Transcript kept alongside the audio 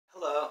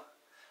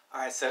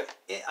Alright, so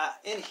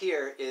in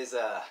here is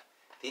the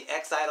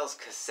X-Idols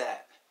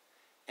cassette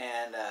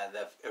and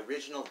the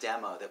original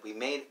demo that we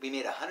made. We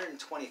made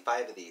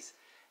 125 of these.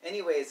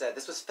 Anyways,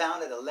 this was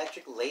found at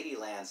Electric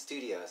Ladyland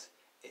Studios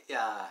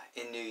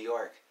in New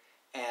York.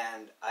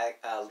 And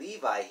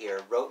Levi here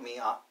wrote me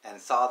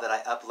and saw that I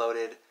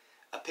uploaded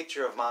a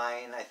picture of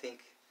mine, I think,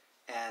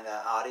 and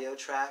audio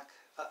track,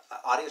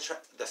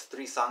 the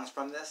 3 songs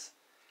from this.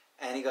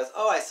 And he goes,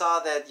 "Oh, I saw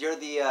that you're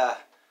the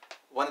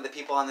one of the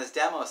people on this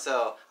demo,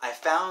 so I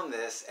found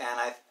this, and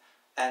I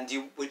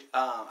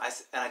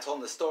told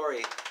him the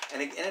story,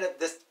 and it ended up,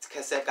 this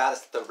cassette got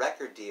us the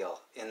record deal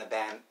in the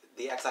band,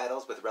 the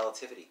X-Idols with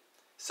Relativity,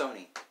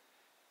 Sony,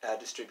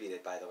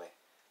 distributed, by the way.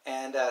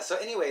 And so,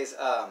 anyways,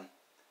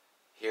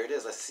 here it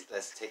is.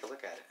 Let's take a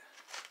look at it.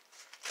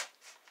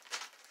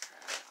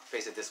 I'll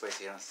face it this way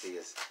so you don't see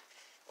his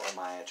or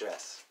my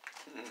address.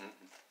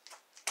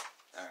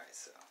 All right,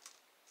 so.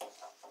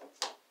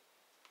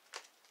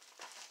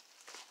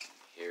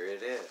 Here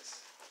it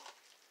is.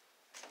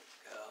 There we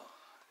go.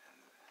 And,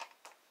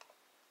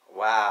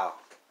 wow.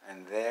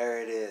 And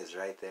there it is,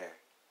 right there.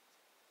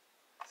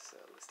 So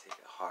let's take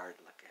a hard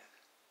look at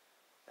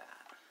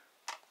that.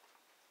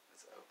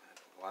 Let's open it.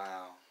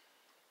 Wow.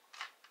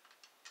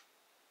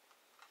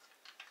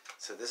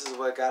 So this is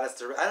what got us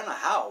to... I don't know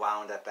how it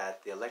wound up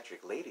at the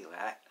Electric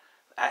Ladyland.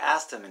 I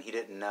asked him and he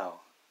didn't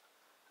know.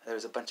 There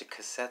was a bunch of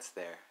cassettes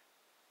there.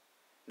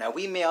 Now,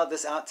 we mailed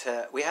this out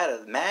to... We had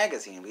a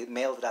magazine. We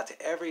mailed it out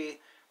to every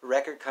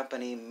record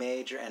company,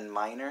 major and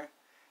minor.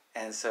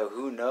 And so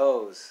who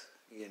knows,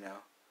 you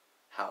know,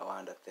 how it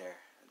wound up there.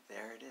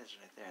 There it is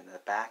right there. And the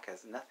back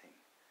has nothing.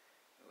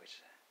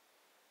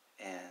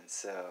 And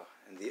so,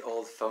 and the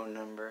old phone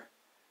number.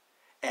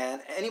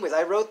 And anyways,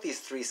 I wrote these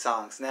 3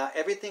 songs. Now,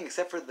 everything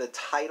except for the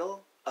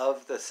title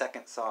of the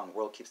second song,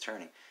 World Keeps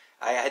Turning.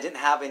 I didn't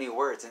have any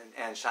words.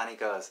 And Shani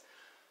goes...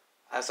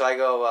 So I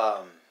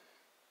go...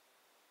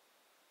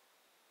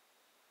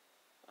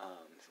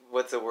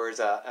 what's the words?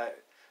 Da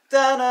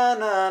na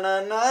na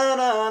na na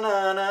na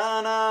na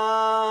na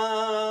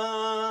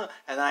na.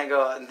 And I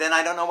go, and then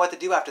I don't know what to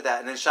do after that.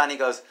 And then Shani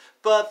goes,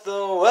 but the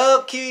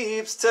world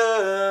keeps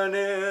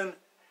turning.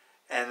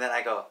 And then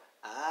I go,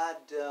 I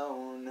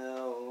don't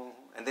know.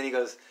 And then he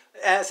goes,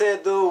 and I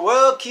said, the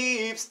world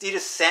keeps. He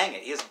just sang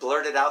it. He just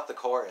blurted out the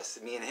chorus.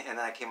 Me and then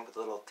I came up with a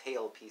little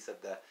tail piece of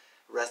the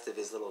rest of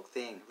his little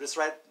thing. Just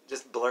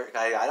blurt.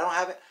 I don't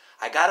have it.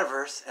 I got a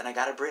verse and I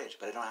got a bridge,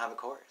 but I don't have a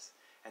chorus.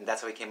 And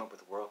that's how we came up with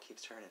The World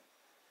Keeps Turning.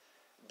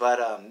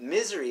 But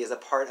Misery is a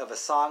part of a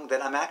song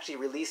that I'm actually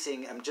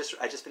releasing. I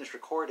just finished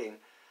recording.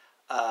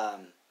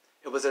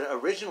 It was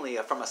originally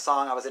from a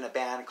song. I was in a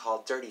band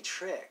called Dirty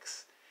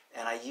Tricks.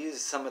 And I used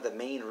some of the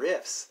main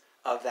riffs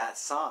of that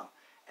song.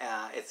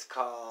 It's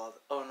called...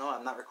 Oh, no,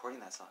 I'm not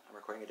recording that song. I'm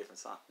recording a different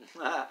song.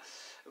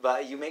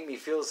 But You Make Me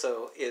Feel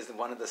So is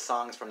one of the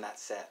songs from that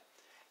set.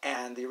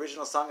 And the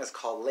original song is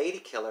called Lady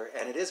Killer.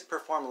 And it is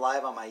performed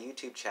live on my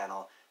YouTube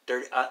channel,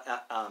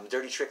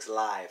 Dirty Tricks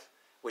Live,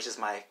 which is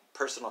my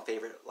personal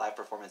favorite live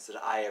performance that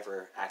I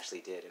ever actually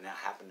did, and I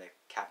happened to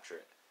capture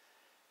it.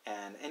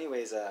 And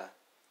anyways,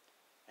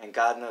 and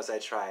God Knows I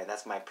Try,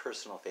 that's my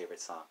personal favorite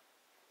song,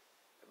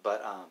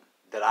 but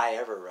that I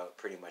ever wrote,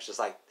 pretty much. There's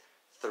like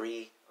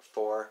 3,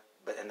 4,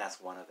 and that's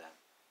one of them.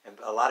 And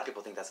a lot of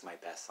people think that's my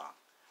best song.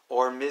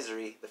 Or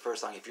Misery, the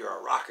first song, if you're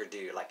a rocker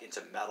dude, like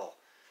into metal.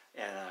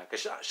 And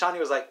because Shani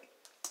was like,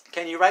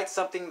 can you write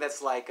something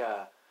that's like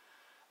at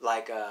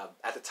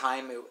the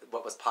time,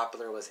 what was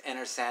popular was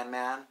Enter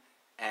Sandman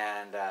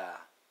and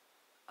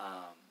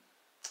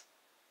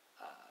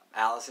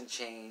Alice in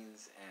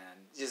Chains, and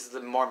just the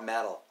more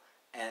metal.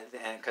 And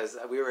because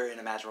we were in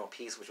Imagine World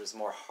Peace, which was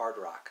more hard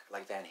rock,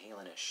 like Van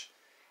Halen-ish,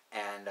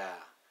 and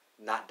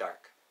not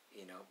dark,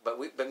 you know. But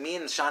me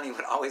and Shani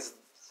would always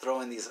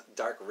throw in these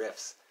dark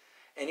riffs.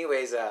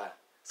 Anyways,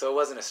 so it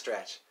wasn't a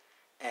stretch.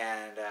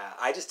 And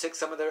I just took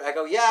some of I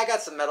go, yeah, I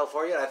got some metal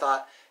for you. And I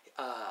thought...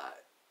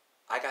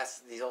 I got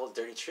these old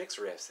Dirty Tricks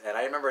riffs, and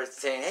I remember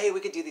saying, "Hey, we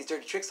could do these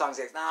Dirty Tricks songs."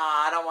 He's like, "Nah,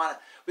 I don't want to.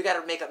 We got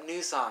to make up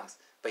new songs."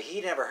 But he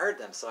never heard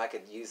them, so I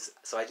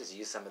just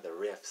used some of the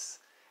riffs,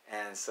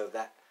 and so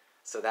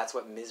that's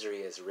what Misery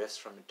is, riffs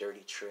from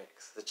Dirty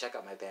Tricks. So check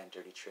out my band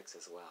Dirty Tricks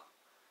as well,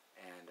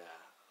 and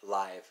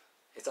live.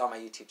 It's on my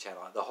YouTube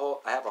channel. I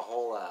have a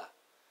whole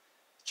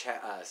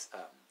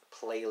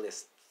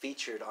playlist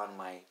featured on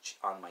my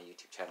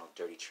YouTube channel,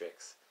 Dirty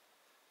Tricks,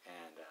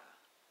 and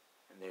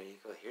there you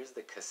go. Here's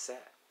the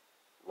cassette.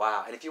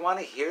 Wow. And if you want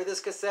to hear this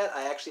cassette,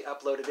 I actually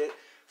uploaded it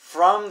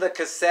from the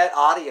cassette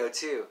audio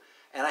too.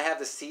 And I have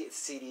the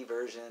CD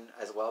version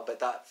as well.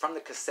 But from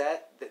the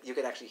cassette, you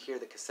can actually hear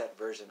the cassette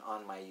version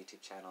on my YouTube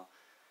channel.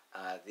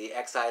 The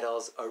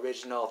X-Idols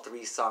original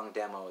 3-song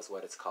demo is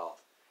what it's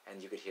called.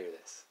 And you could hear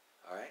this.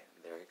 All right?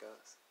 And there it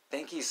goes.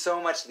 Thank you so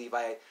much,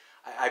 Levi.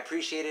 I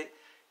appreciate it.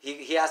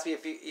 He asked me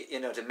if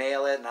to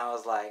mail it. And I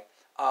was like,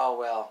 oh,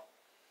 well,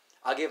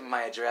 I'll give him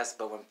my address.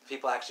 But when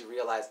people actually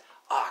realize...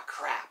 Oh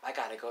crap! I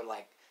gotta go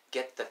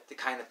get the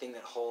kind of thing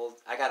that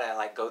holds. I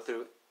gotta go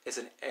through. It's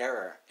an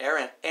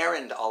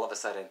errand all of a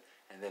sudden,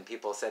 And then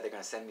people said they're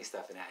going to send me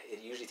stuff, and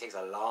it usually takes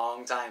a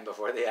long time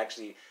before they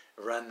actually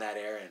run that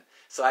errand.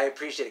 So I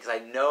appreciate it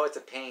because I know it's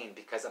a pain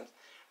because I'm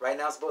right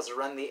now supposed to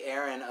run the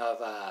errand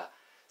of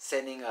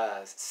sending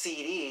a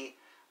CDs,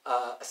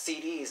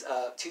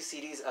 2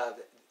 CDs of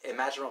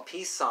Imaginal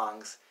Peace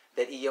songs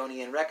that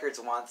Eonian Records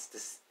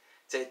wants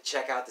to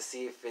check out to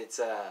see if it's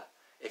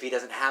if he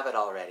doesn't have it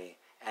already,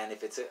 and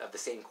if it's of the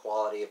same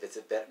quality, if it's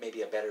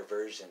maybe a better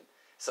version.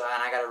 So,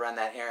 and I got to run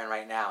that errand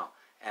right now,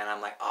 and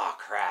I'm like, oh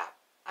crap,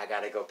 I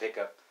got to go pick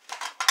up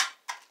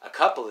a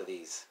couple of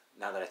these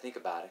now that I think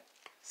about it.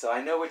 So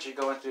I know what you're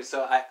going through.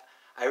 So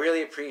I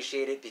really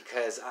appreciate it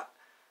because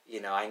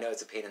I know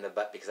it's a pain in the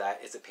butt because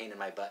it's a pain in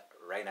my butt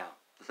right now.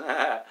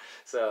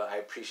 So I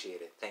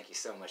appreciate it. Thank you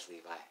so much,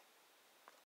 Levi.